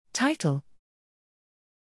Title: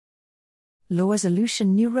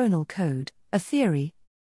 Low-resolution neuronal code, a theory.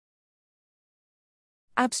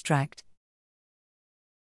 Abstract: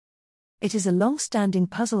 It is a long-standing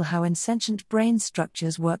puzzle how insentient brain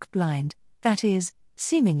structures work blind, that is,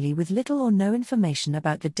 seemingly with little or no information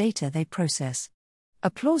about the data they process. A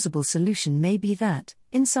plausible solution may be that,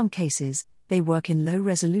 in some cases, they work in low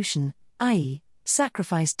resolution, i.e.,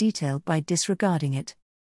 sacrifice detail by disregarding it.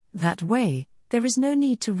 That way, there is no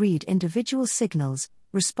need to read individual signals,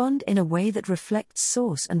 respond in a way that reflects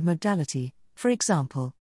source and modality, for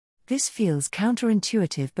example. This feels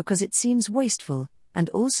counterintuitive because it seems wasteful, and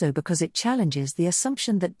also because it challenges the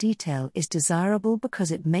assumption that detail is desirable because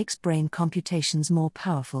it makes brain computations more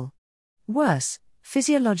powerful. Worse,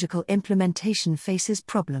 physiological implementation faces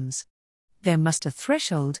problems. There must a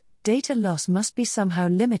threshold, data loss must be somehow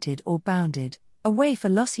limited or bounded, a way for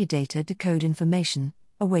lossy data to code information,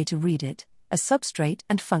 a way to read it, a substrate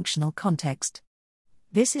and functional context.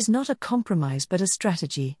 This is not a compromise but a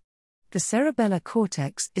strategy. The cerebellar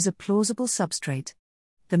cortex is a plausible substrate.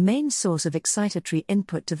 The main source of excitatory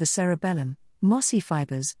input to the cerebellum, mossy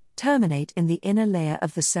fibers, terminate in the inner layer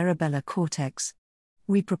of the cerebellar cortex.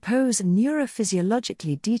 We propose a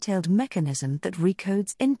neurophysiologically detailed mechanism that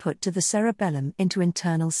recodes input to the cerebellum into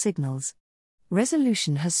internal signals.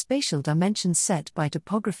 Resolution has spatial dimensions set by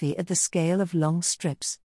topography at the scale of long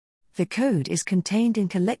strips. The code is contained in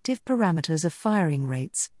collective parameters of firing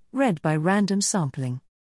rates, read by random sampling.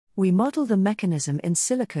 We model the mechanism in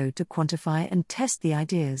silico to quantify and test the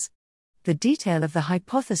ideas. The detail of the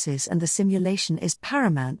hypothesis and the simulation is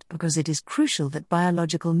paramount because it is crucial that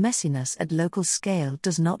biological messiness at local scale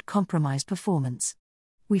does not compromise performance.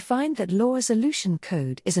 We find that low-resolution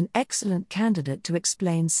code is an excellent candidate to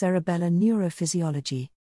explain cerebellar neurophysiology.